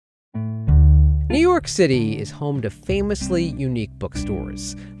New York City is home to famously unique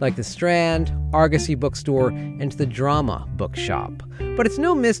bookstores, like the Strand, Argosy Bookstore, and the Drama Bookshop. But it's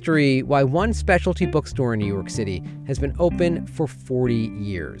no mystery why one specialty bookstore in New York City has been open for 40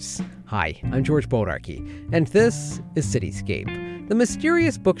 years. Hi, I'm George Bodarky, and this is Cityscape. The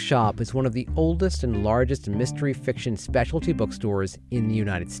Mysterious Bookshop is one of the oldest and largest mystery fiction specialty bookstores in the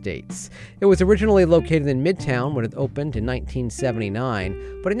United States. It was originally located in Midtown when it opened in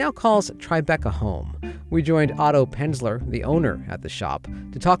 1979, but it now calls Tribeca home. We joined Otto Penzler, the owner at the shop,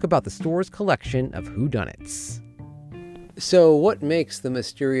 to talk about the store's collection of whodunits. So what makes the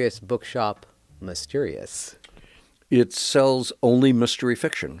Mysterious Bookshop mysterious? It sells only mystery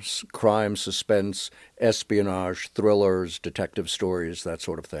fictions, crime, suspense, espionage, thrillers, detective stories, that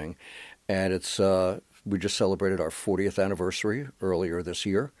sort of thing. And we just celebrated our 40th anniversary earlier this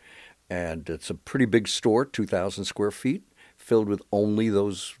year. And it's a pretty big store, 2,000 square feet, filled with only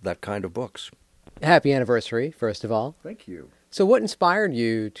that kind of books. Happy anniversary, first of all. Thank you. So what inspired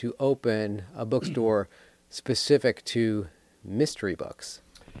you to open a bookstore specific to mystery books?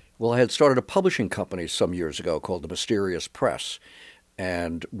 Well, I had started a publishing company some years ago called the Mysterious Press.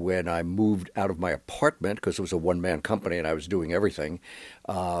 And when I moved out of my apartment, because it was a one-man company and I was doing everything,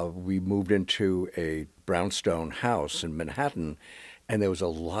 we moved into a brownstone house in Manhattan, and there was a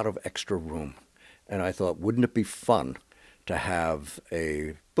lot of extra room. And I thought, wouldn't it be fun to have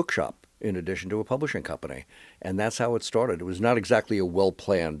a bookshop in addition to a publishing company? And that's how it started. It was not exactly a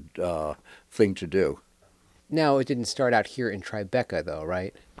well-planned thing to do. Now, it didn't start out here in Tribeca, though,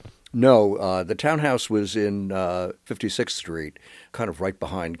 right? No, the townhouse was in 56th Street, kind of right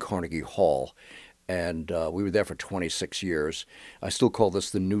behind Carnegie Hall, and we were there for 26 years. I still call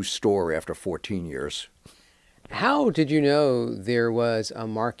this the new store after 14 years. How did you know there was a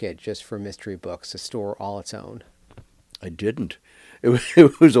market just for mystery books, a store all its own? I didn't.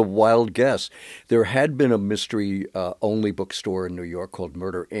 It was a wild guess. There had been a mystery-only bookstore in New York called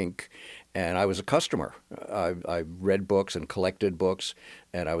Murder, Inc., and I was a customer. I read books and collected books,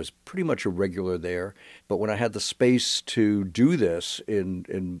 and I was pretty much a regular there. But when I had the space to do this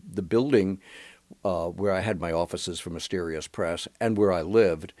in the building where I had my offices for Mysterious Press and where I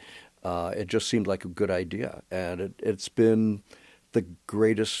lived, it just seemed like a good idea. And it's been the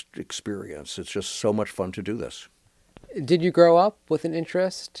greatest experience. It's just so much fun to do this. Did you grow up with an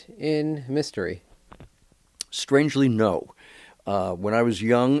interest in mystery? Strangely, no. When I was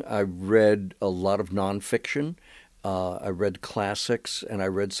young, I read a lot of nonfiction. I read classics, and I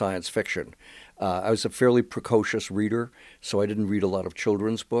read science fiction. I was a fairly precocious reader, so I didn't read a lot of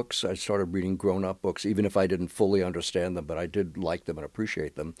children's books. I started reading grown-up books, even if I didn't fully understand them, but I did like them and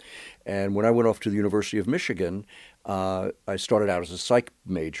appreciate them. And when I went off to the University of Michigan, I started out as a psych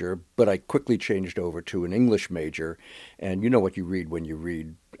major, but I quickly changed over to an English major. And you know what you read when you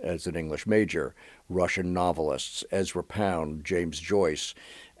read as an English major: Russian novelists, Ezra Pound, James Joyce.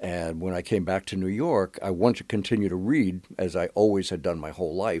 And when I came back to New York, I wanted to continue to read, as I always had done my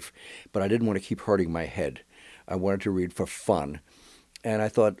whole life, but I didn't want to keep hurting my head. I wanted to read for fun. And I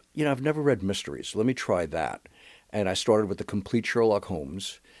thought, I've never read mysteries. Let me try that. And I started with The Complete Sherlock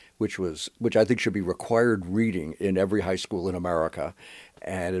Holmes, which I think should be required reading in every high school in America.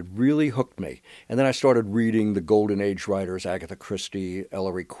 And it really hooked me. And then I started reading the Golden Age writers, Agatha Christie,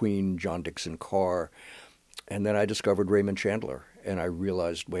 Ellery Queen, John Dixon Carr. And then I discovered Raymond Chandler, and I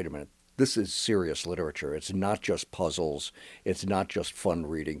realized, wait a minute, this is serious literature. It's not just puzzles. It's not just fun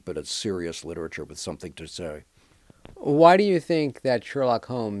reading, but it's serious literature with something to say. Why do you think that Sherlock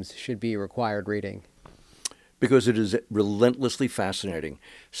Holmes should be required reading? Because it is relentlessly fascinating.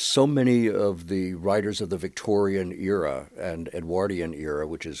 So many of the writers of the Victorian era and Edwardian era,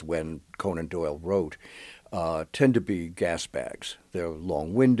 which is when Conan Doyle wrote, tend to be gas bags. They're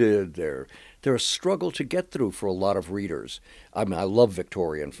long-winded. They're a struggle to get through for a lot of readers. I mean, I love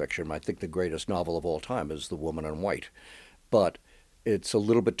Victorian fiction. I think the greatest novel of all time is The Woman in White. But it's a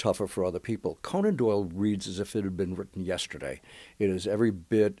little bit tougher for other people. Conan Doyle reads as if it had been written yesterday. It is every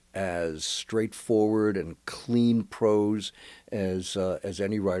bit as straightforward and clean prose as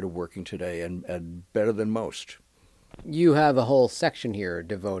any writer working today, and better than most. You have a whole section here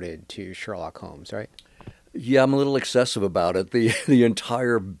devoted to Sherlock Holmes, right? Yeah, I'm a little excessive about it. The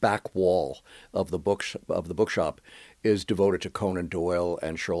entire back wall of the bookshop is devoted to Conan Doyle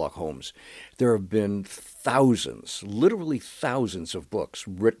and Sherlock Holmes. There have been thousands, literally thousands of books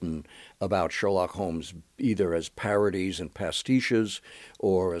written about Sherlock Holmes, either as parodies and pastiches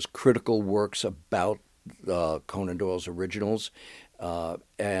or as critical works about Conan Doyle's originals.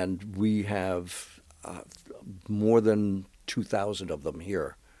 And we have more than 2,000 of them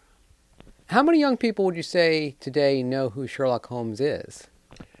here. How many young people would you say today know who Sherlock Holmes is?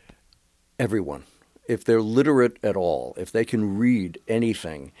 Everyone. If they're literate at all, if they can read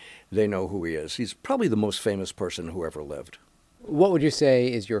anything, they know who he is. He's probably the most famous person who ever lived. What would you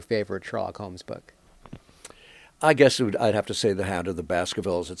say is your favorite Sherlock Holmes book? I guess I'd have to say The Hound of the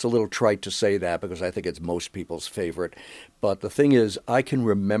Baskervilles. It's a little trite to say that because I think it's most people's favorite. But the thing is, I can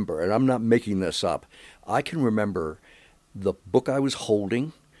remember, and I'm not making this up, I can remember the book I was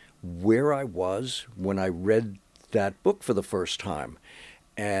holding, where I was when I read that book for the first time.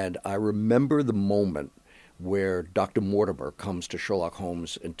 And I remember the moment where Dr. Mortimer comes to Sherlock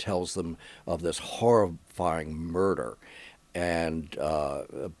Holmes and tells them of this horrifying murder and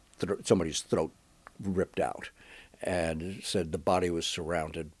somebody's throat ripped out. And said the body was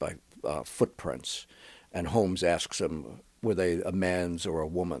surrounded by footprints. And Holmes asks him, were they a man's or a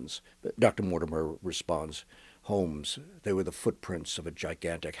woman's? Dr. Mortimer responds, Holmes, they were the footprints of a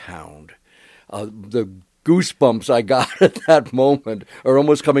gigantic hound. The goosebumps I got at that moment are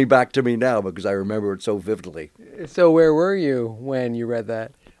almost coming back to me now because I remember it so vividly. So where were you when you read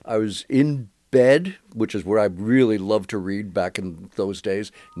that? I was in bed, which is where I really loved to read back in those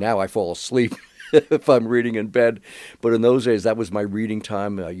days. Now I fall asleep if I'm reading in bed. But in those days, that was my reading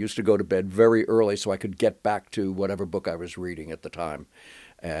time. I used to go to bed very early so I could get back to whatever book I was reading at the time.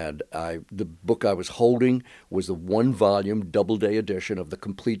 And the book I was holding was the one-volume Doubleday edition of the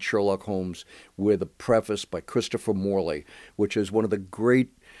complete Sherlock Holmes with a preface by Christopher Morley, which is one of the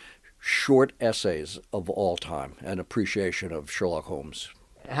great short essays of all time, an appreciation of Sherlock Holmes.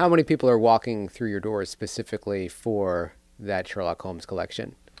 How many people are walking through your doors specifically for that Sherlock Holmes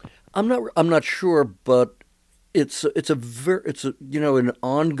collection? I'm not sure, but it's an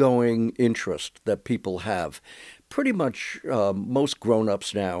ongoing interest that people have. Pretty much most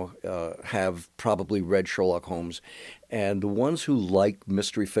grown-ups now have probably read Sherlock Holmes, and the ones who like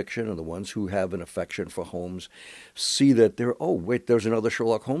mystery fiction and the ones who have an affection for Holmes see that there's another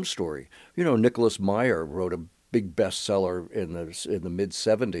Sherlock Holmes story. Nicholas Meyer wrote a big bestseller in the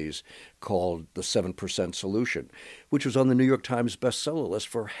mid-'70s called The 7% Solution, which was on the New York Times bestseller list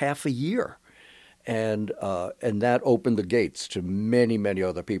for half a year. And that opened the gates to many, many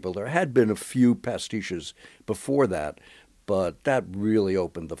other people. There had been a few pastiches before that, but that really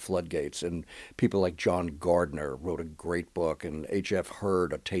opened the floodgates. And people like John Gardner wrote a great book, and H.F.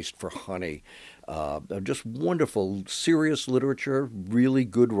 Hurd, A Taste for Honey. Just wonderful, serious literature, really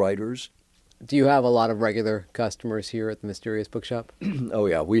good writers. Do you have a lot of regular customers here at the Mysterious Bookshop? Oh,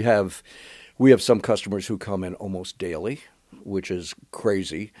 yeah. We have some customers who come in almost daily, which is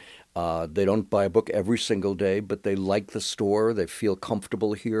crazy. They don't buy a book every single day, but they like the store. They feel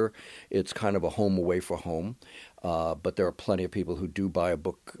comfortable here. It's kind of a home away from home. But there are plenty of people who do buy a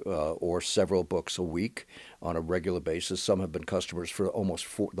book or several books a week on a regular basis. Some have been customers for almost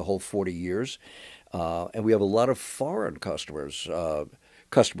the whole 40 years. And we have a lot of foreign customers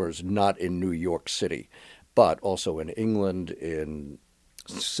not in New York City, but also in England, in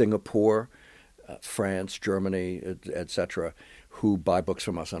Singapore, France, Germany, etc., who buy books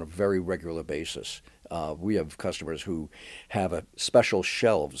from us on a very regular basis. We have customers who have special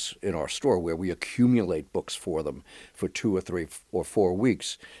shelves in our store where we accumulate books for them for 2 or 3 or 4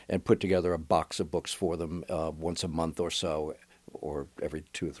 weeks and put together a box of books for them once a month or so, or every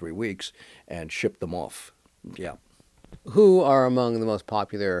 2 or 3 weeks, and ship them off. Yeah. Who are among the most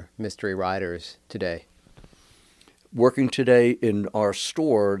popular mystery writers today? Working today in our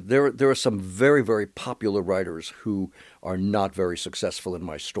store, there are some very, very popular writers who are not very successful in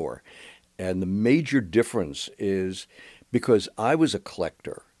my store. And the major difference is because I was a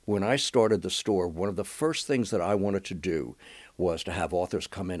collector. When I started the store, one of the first things that I wanted to do was to have authors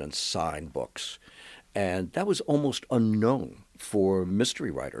come in and sign books. And that was almost unknown for mystery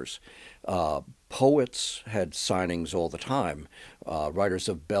writers. Poets had signings all the time. Writers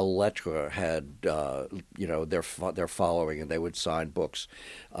of belles lettres had, their following, and they would sign books.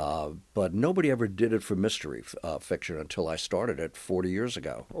 But nobody ever did it for mystery fiction until I started it 40 years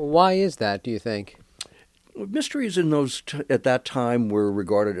ago. Why is that, do you think? Mysteries at that time were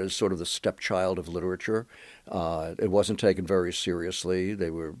regarded as sort of the stepchild of literature. It wasn't taken very seriously.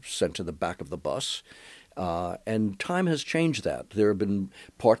 They were sent to the back of the bus. And time has changed that. There have been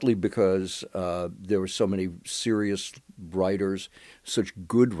partly because there were so many serious writers, such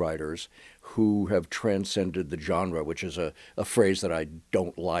good writers, who have transcended the genre, which is a phrase that I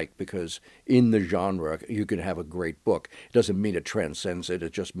don't like because in the genre you can have a great book. It doesn't mean it transcends it.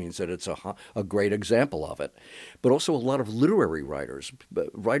 It just means that it's a great example of it. But also a lot of literary writers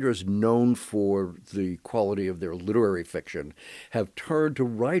known for the quality of their literary fiction, have turned to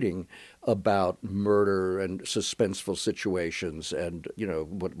writing about murder and suspenseful situations and,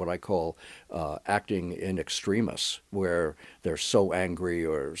 what I call acting in extremis, where they're so angry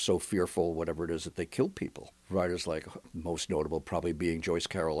or so fearful, whatever it is, that they kill people. Writers like, most notable probably being Joyce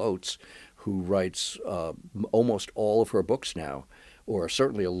Carol Oates, who writes almost all of her books now, or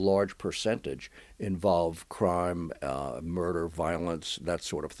certainly a large percentage, involve crime, murder, violence, that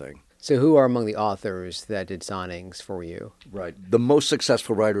sort of thing. So who are among the authors that did signings for you? Right. The most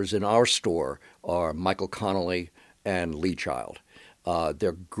successful writers in our store are Michael Connelly and Lee Child.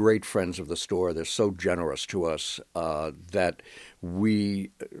 They're great friends of the store. They're so generous to us that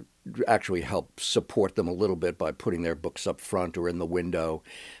we actually help support them a little bit by putting their books up front or in the window.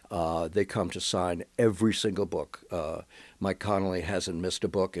 They come to sign every single book. Mike Connelly hasn't missed a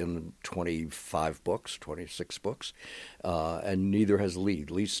book in 25 books, 26 books, and neither has Lee.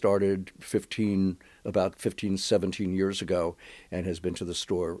 Lee started about 15, 17 years ago and has been to the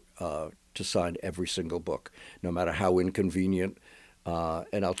store to sign every single book, no matter how inconvenient.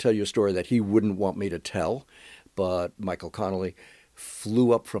 And I'll tell you a story that he wouldn't want me to tell, but Michael Connelly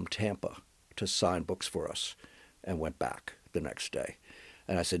flew up from Tampa to sign books for us and went back the next day.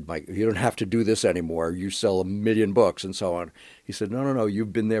 And I said, Mike, you don't have to do this anymore. You sell 1 million books and so on. He said, no,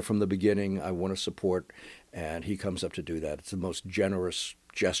 you've been there from the beginning. I want to support. And he comes up to do that. It's the most generous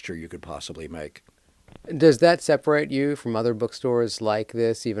gesture you could possibly make. Does that separate you from other bookstores like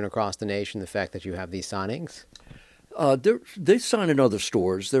this, even across the nation, the fact that you have these signings? They sign in other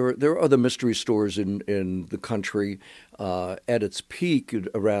stores. There are other mystery stores in the country. At its peak,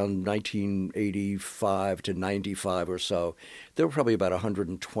 around 1985 to 95 or so, there were probably about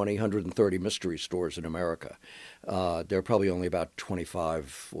 120, 130 mystery stores in America. There are probably only about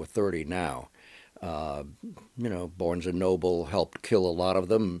 25 or 30 now. Barnes & Noble helped kill a lot of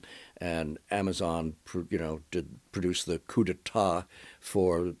them, and Amazon, did produce the coup d'etat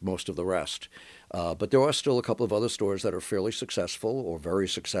for most of the rest. But there are still a couple of other stores that are fairly successful or very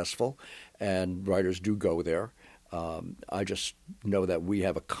successful, and writers do go there. I just know that we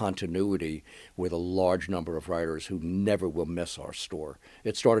have a continuity with a large number of writers who never will miss our store.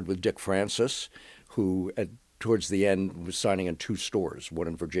 It started with Dick Francis, who towards the end was signing in 2 stores, one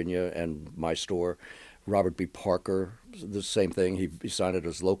in Virginia and my store. Robert B. Parker, the same thing. He signed at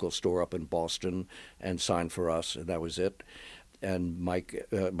his local store up in Boston and signed for us, and that was it. And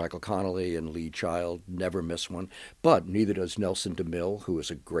Michael Connelly and Lee Child never miss one. But neither does Nelson DeMille, who is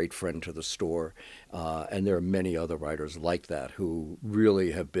a great friend to the store. And there are many other writers like that who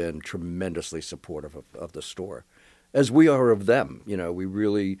really have been tremendously supportive of the store, as we are of them. We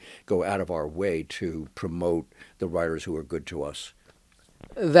really go out of our way to promote the writers who are good to us.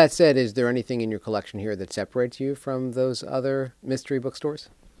 That said, is there anything in your collection here that separates you from those other mystery bookstores?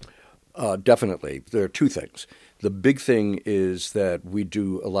 Definitely. There are 2 things. The big thing is that we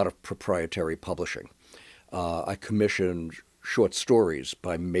do a lot of proprietary publishing. I commission short stories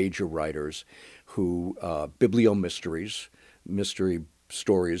by major writers who, bibliomysteries, mystery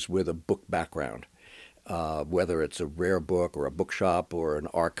stories with a book background, whether it's a rare book or a bookshop or an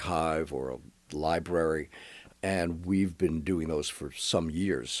archive or a library. And we've been doing those for some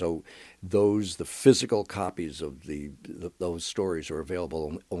years. So the physical copies of those stories are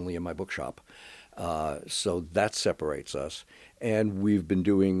available only in my bookshop. So that separates us. And we've been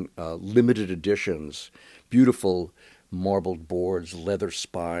doing limited editions, beautiful marbled boards, leather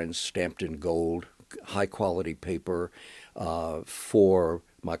spines stamped in gold, high-quality paper for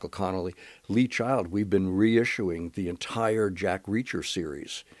Michael Connelly. Lee Child, we've been reissuing the entire Jack Reacher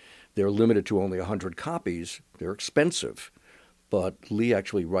series. They're limited to only 100 copies. They're expensive. But Lee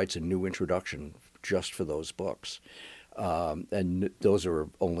actually writes a new introduction just for those books. And those are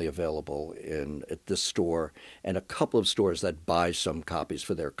only available at this store and a couple of stores that buy some copies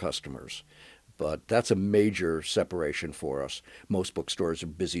for their customers. But that's a major separation for us. Most bookstores are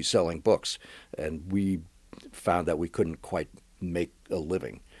busy selling books, and we found that we couldn't quite make a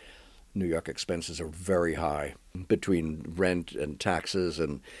living. New York expenses are very high between rent and taxes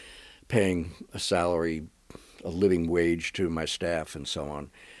and paying a salary, a living wage to my staff and so on.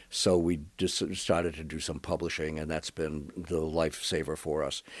 So we just decided to do some publishing, and that's been the lifesaver for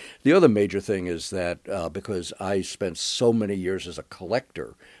us. The other major thing is that because I spent so many years as a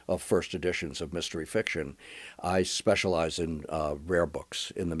collector of first editions of mystery fiction, I specialize in rare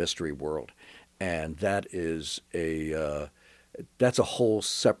books in the mystery world. And that's a whole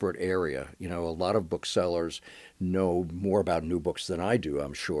separate area. A lot of booksellers know more about new books than I do,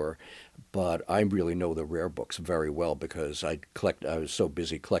 I'm sure, but I really know the rare books very well because I was so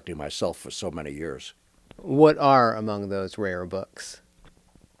busy collecting myself for so many years. What are among those rare books?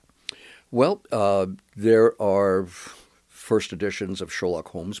 Well, there are first editions of Sherlock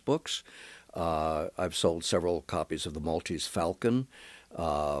Holmes books. I've sold several copies of The Maltese Falcon.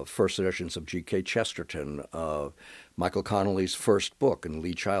 first editions of G.K. Chesterton, Michael Connelly's first book and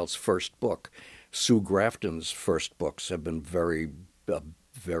Lee Child's first book. Sue Grafton's first books have been very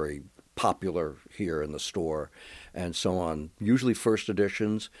popular here in the store, and so on. Usually first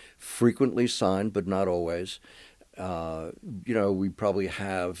editions, frequently signed, but not always. We probably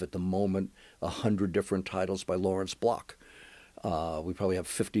have at the moment 100 different titles by Lawrence Block. We probably have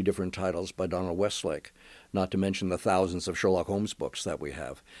 50 different titles by Donald Westlake, not to mention the thousands of Sherlock Holmes books that we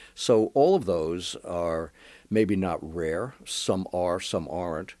have. So all of those are maybe not rare. Some are, some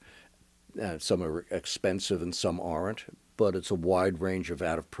aren't. Some are expensive and some aren't. But it's a wide range of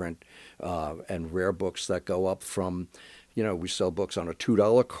out-of-print and rare books that go up from, we sell books on a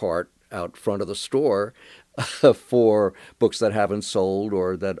 $2 cart out front of the store for books that haven't sold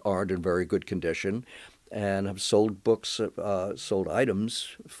or that aren't in very good condition, and have sold books, sold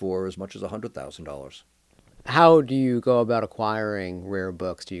items for as much as $100,000. How do you go about acquiring rare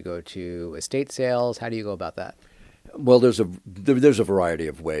books? Do you go to estate sales? How do you go about that? Well, there's a variety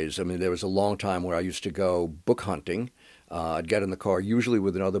of ways. I mean, there was a long time where I used to go book hunting. I'd get in the car, usually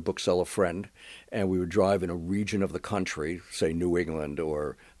with another bookseller friend, and we would drive in a region of the country, say New England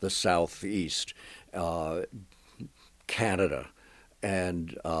or the Southeast, Canada,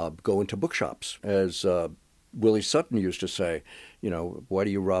 and go into bookshops. As Willie Sutton used to say, why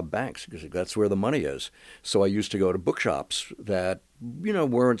do you rob banks? Because that's where the money is. So I used to go to bookshops that,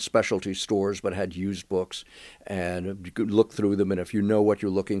 weren't specialty stores but had used books, and you could look through them. And if you know what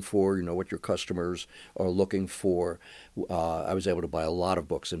you're looking for, you know what your customers are looking for. I was able to buy a lot of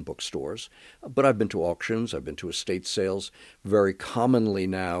books in bookstores. But I've been to auctions. I've been to estate sales. Very commonly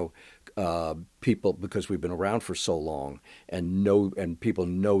now, people, because we've been around for so long and people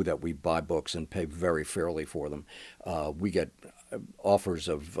know that we buy books and pay very fairly for them, we get offers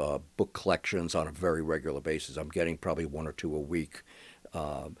of book collections on a very regular basis. I'm getting probably one or two a week,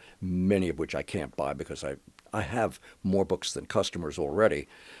 many of which I can't buy because I have more books than customers already,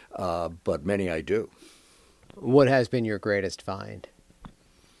 but many I do. What has been your greatest find?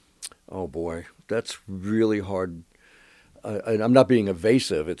 Oh boy, that's really hard. And I'm not being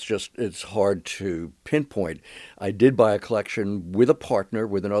evasive. It's hard to pinpoint. I did buy a collection with a partner,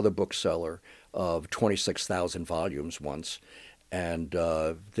 with another bookseller, of 26,000 volumes once, and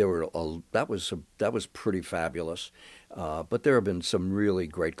that was pretty fabulous. But there have been some really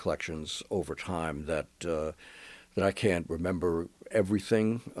great collections over time that I can't remember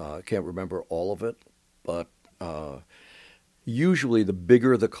everything. I can't remember all of it, but. Usually, the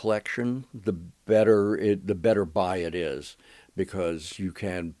bigger the collection, the better buy it is, because you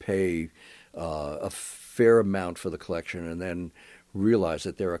can pay a fair amount for the collection and then realize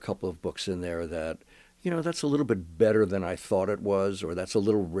that there are a couple of books in there that, that's a little bit better than I thought it was, or that's a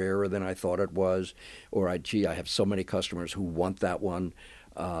little rarer than I thought it was, or I have so many customers who want that one.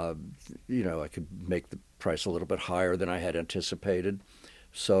 I could make the price a little bit higher than I had anticipated.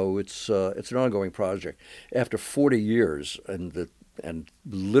 So it's an ongoing project. After 40 years and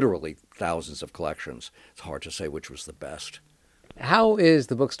literally thousands of collections, it's hard to say which was the best. How is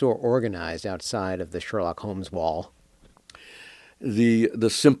the bookstore organized outside of the Sherlock Holmes wall? The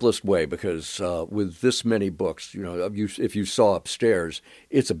simplest way, because with this many books, if you saw upstairs,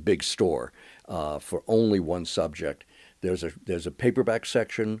 it's a big store for only one subject. There's a paperback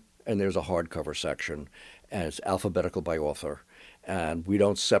section and there's a hardcover section, and it's alphabetical by author. And we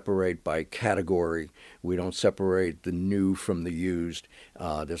don't separate by category. We don't separate the new from the used.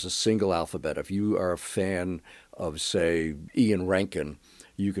 There's a single alphabet. If you are a fan of, say, Ian Rankin,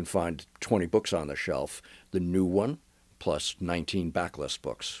 you can find 20 books on the shelf. The new one, plus 19 backlist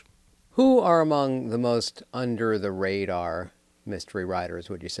books. Who are among the most under-the-radar mystery writers,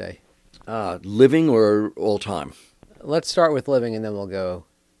 would you say? Living or all time? Let's start with living, and then we'll go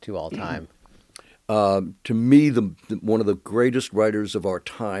to all time. To me, one of the greatest writers of our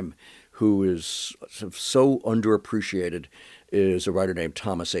time, who is so underappreciated, is a writer named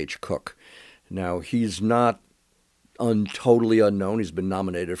Thomas H. Cook. Now, he's not totally unknown. He's been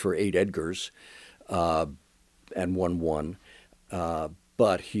nominated for 8 Edgars and won 1,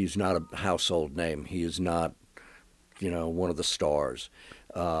 but he's not a household name. He is not, one of the stars.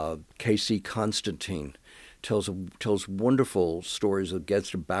 K.C. Constantine tells wonderful stories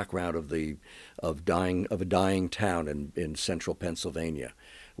against the background of a dying town in central Pennsylvania,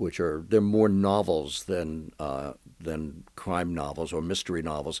 they're more novels than crime novels or mystery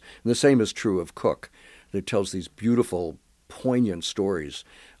novels. And the same is true of Cook. That tells these beautiful, poignant stories.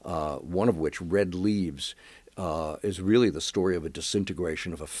 One of which, Red Leaves, is really the story of a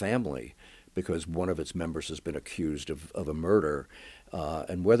disintegration of a family, because one of its members has been accused of a murder.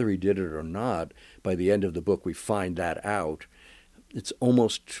 And whether he did it or not, by the end of the book we find that out. it's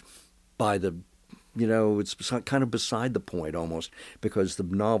almost by the, it's kind of beside the point almost, because the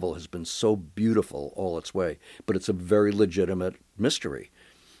novel has been so beautiful all its way, but it's a very legitimate mystery.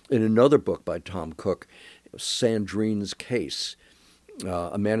 In another book by Tom Cook, Sandrine's Case,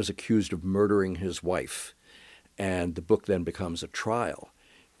 a man is accused of murdering his wife, and the book then becomes a trial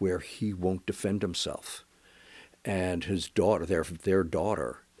where he won't defend himself. And his daughter, their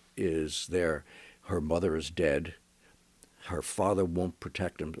daughter, is there. Her mother is dead. Her father won't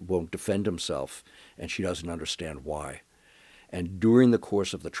protect him, won't defend himself, and she doesn't understand why. And during the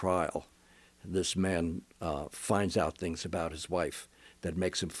course of the trial, this man finds out things about his wife that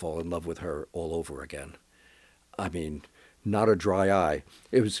makes him fall in love with her all over again. I mean, not a dry eye.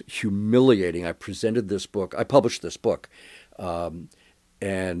 It was humiliating. I published this book,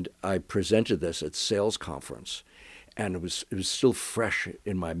 and I presented this at sales conference, and it was still fresh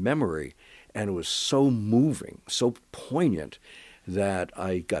in my memory, and it was so moving, so poignant, that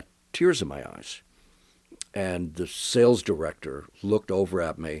I got tears in my eyes. And the sales director looked over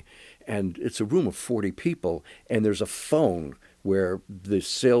at me, and it's a room of 40 people, and there's a phone where the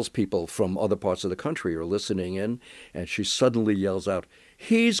salespeople from other parts of the country are listening in, and she suddenly yells out,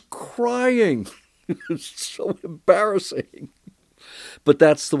 "He's crying!" It's so embarrassing. But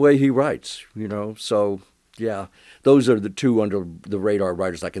that's the way he writes, So, yeah, those are the two under-the-radar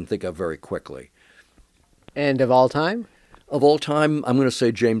writers I can think of very quickly. And of all time? Of all time, I'm going to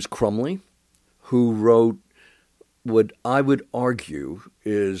say James Crumley, who wrote what I would argue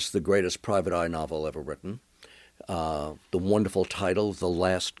is the greatest private eye novel ever written. The wonderful title, The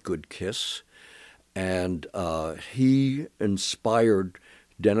Last Good Kiss. And he inspired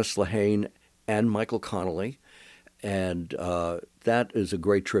Dennis Lehane and Michael Connelly, and that is a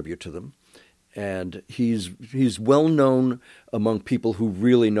great tribute to them. And he's well known among people who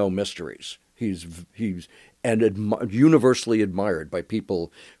really know mysteries. He's universally admired by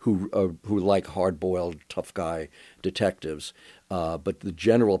people who like hard-boiled, tough guy detectives. But the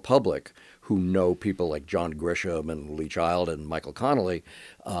general public, who know people like John Grisham and Lee Child and Michael Connelly,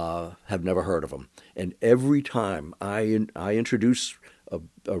 have never heard of him. And every time I introduce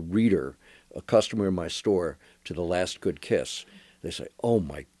a reader, a customer in my store, to The Last Good Kiss, they say, "Oh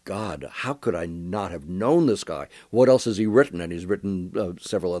my God, how could I not have known this guy? What else has he written?" And he's written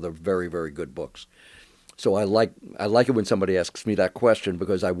several other very, very good books. So I like it when somebody asks me that question,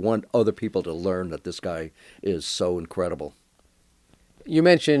 because I want other people to learn that this guy is so incredible. You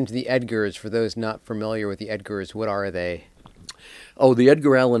mentioned the Edgars. For those not familiar with the Edgars, what are they? Oh, the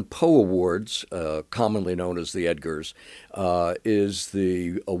Edgar Allan Poe Awards, commonly known as the Edgars, is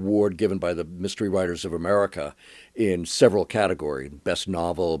the award given by the Mystery Writers of America in several categories: best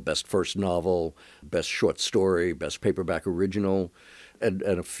novel, best first novel, best short story, best paperback original, and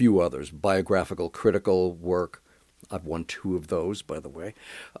a few others. Biographical, critical work. I've won 2 of those, by the way.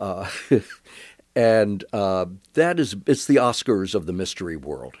 And it's the Oscars of the mystery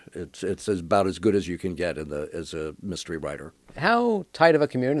world. It's about as good as you can get as a mystery writer. How tight of a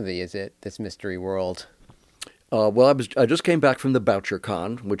community is it, this mystery world? Well, I just came back from the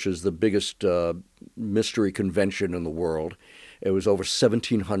BoucherCon, which is the biggest mystery convention in the world. It was over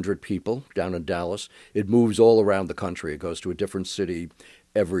 1,700 people down in Dallas. It moves all around the country. It goes to a different city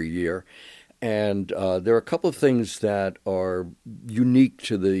every year. And there are a couple of things that are unique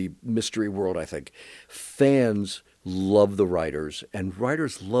to the mystery world, I think. Fans love the writers, and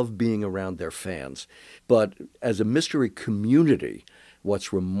writers love being around their fans. But as a mystery community,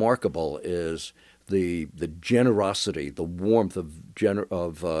 what's remarkable is the generosity, the warmth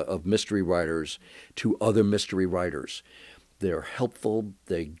of mystery writers to other mystery writers. They're helpful.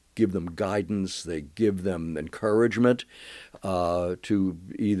 They give them guidance. They give them encouragement to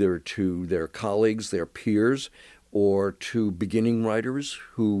either to their colleagues, their peers, or to beginning writers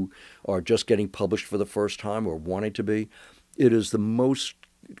who are just getting published for the first time or wanting to be. It is the most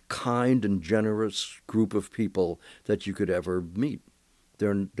kind and generous group of people that you could ever meet.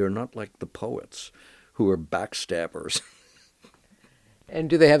 They're not like the poets who are backstabbers. And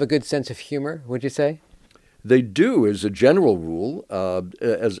do they have a good sense of humor, would you say? They do, as a general rule. I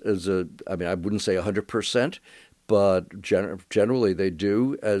wouldn't say 100%, but generally they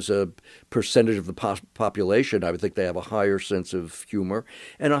do. As a percentage of the population, I would think they have a higher sense of humor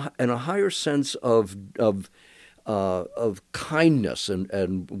and a higher sense of kindness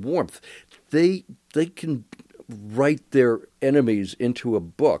and warmth. They can write their enemies into a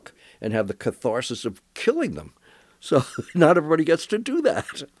book and have the catharsis of killing them. So not everybody gets to do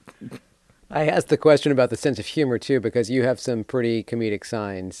that. I asked the question about the sense of humor, too, because you have some pretty comedic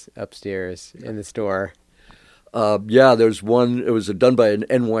signs upstairs in the store. There's one. It was done by an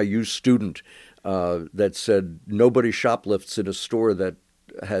NYU student that said nobody shoplifts in a store that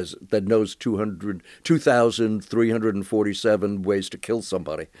knows 2,347 ways to kill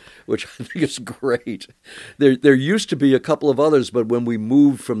somebody, which I think is great. There used to be a couple of others, but when we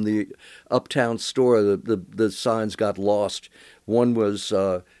moved from the uptown store, the signs got lost. One was,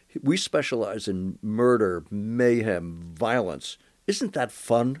 we specialize in murder, mayhem, violence. Isn't that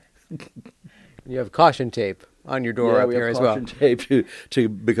fun? You have caution tape on your door up here as well. Yeah, we have caution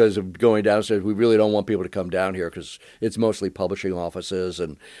tape because of going downstairs. We really don't want people to come down here because it's mostly publishing offices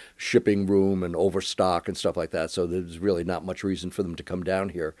and shipping room and overstock and stuff like that. So there's really not much reason for them to come down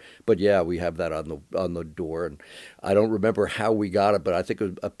here. But yeah, we have that on the door. And I don't remember how we got it, but I think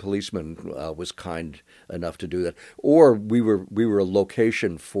a policeman was kind enough to do that. Or we were a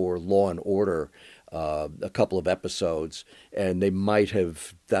location for Law and Order. A couple of episodes, and it might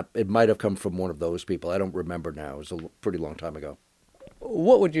have come from one of those people. I don't remember now. It was a pretty long time ago.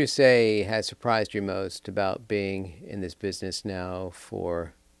 What would you say has surprised you most about being in this business now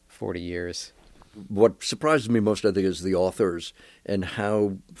for 40 years? What surprises me most, I think, is the authors and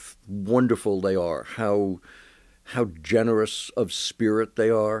how wonderful they are, how generous of spirit they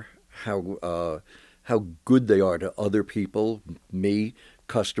are, how good they are to other people, me,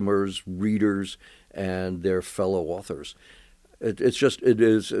 customers, readers, and their fellow authors. It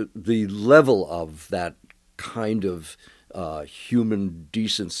is the level of that kind of human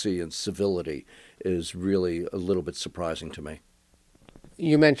decency and civility is really a little bit surprising to me.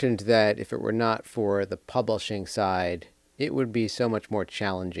 You mentioned that if it were not for the publishing side, it would be so much more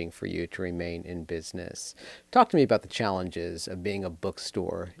challenging for you to remain in business. Talk to me about the challenges of being a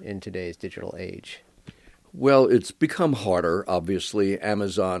bookstore in today's digital age. Well, it's become harder, obviously.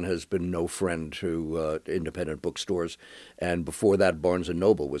 Amazon has been no friend to independent bookstores. And before that, Barnes &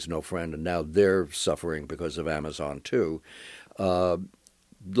 Noble was no friend, and now they're suffering because of Amazon, too.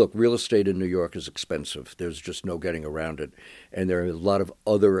 Look, real estate in New York is expensive. There's just no getting around it. And there are a lot of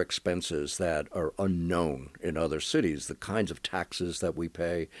other expenses that are unknown in other cities, the kinds of taxes that we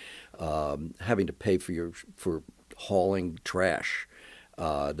pay, having to pay for hauling trash,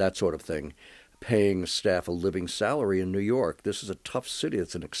 that sort of thing. Paying staff a living salary in New York. This is a tough city.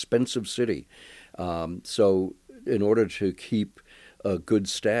 It's an expensive city. So in order to keep good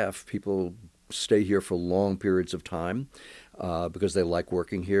staff, people stay here for long periods of time because they like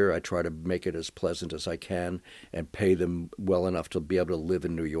working here. I try to make it as pleasant as I can and pay them well enough to be able to live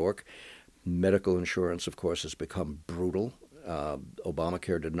in New York. Medical insurance, of course, has become brutal.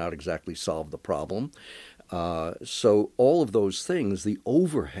 Obamacare did not exactly solve the problem. So all of those things, the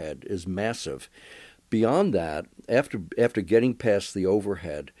overhead is massive. Beyond that, after getting past the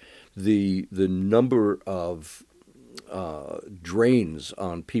overhead, the number of drains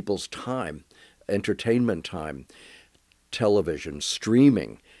on people's time, entertainment time, television,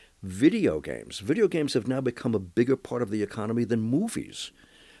 streaming, video games. Video games have now become a bigger part of the economy than movies.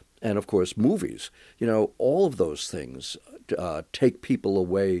 And, of course, movies. All of those things take people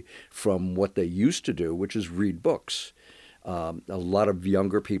away from what they used to do, which is read books. A lot of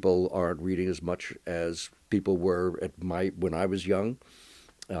younger people aren't reading as much as people were when I was young,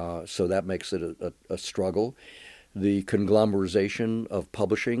 so that makes it a struggle. The conglomerization of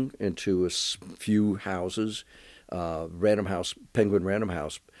publishing into a few houses, Random House, Penguin Random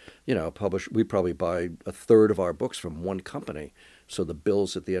House, we probably buy a third of our books from one company, so the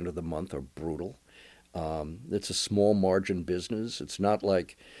bills at the end of the month are brutal. It's a small margin business. It's not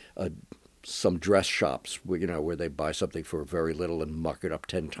like some dress shops where they buy something for very little and mark it up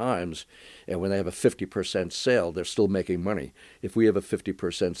 10 times. And when they have a 50% sale, they're still making money. If we have a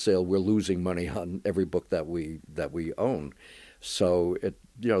 50% sale, we're losing money on every book that we own. So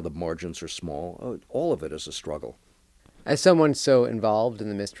the margins are small. All of it is a struggle. As someone so involved in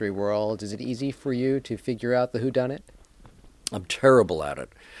the mystery world, is it easy for you to figure out the whodunit? I'm terrible at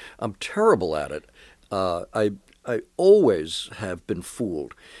it. I always have been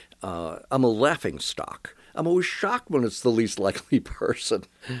fooled. I'm a laughing stock. I'm always shocked when it's the least likely person.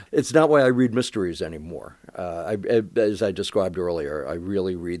 It's not why I read mysteries anymore. As I described earlier, I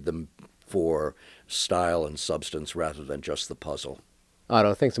really read them for style and substance rather than just the puzzle.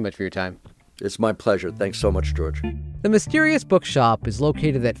 Otto, thanks so much for your time. It's my pleasure. Thanks so much, George. The Mysterious Bookshop is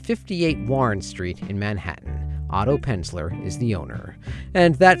located at 58 Warren Street in Manhattan. Otto Penzler is the owner.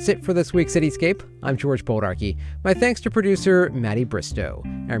 And that's it for this week's Cityscape. I'm George Boldarchy. My thanks to producer Maddie Bristow.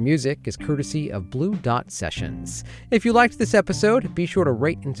 Our music is courtesy of Blue Dot Sessions. If you liked this episode, be sure to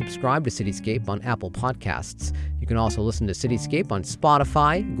rate and subscribe to Cityscape on Apple Podcasts. You can also listen to Cityscape on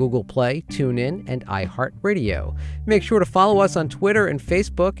Spotify, Google Play, TuneIn, and iHeartRadio. Make sure to follow us on Twitter and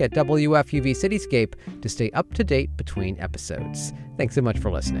Facebook at WFUV Cityscape to stay up to date between episodes. Thanks so much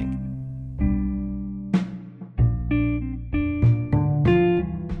for listening.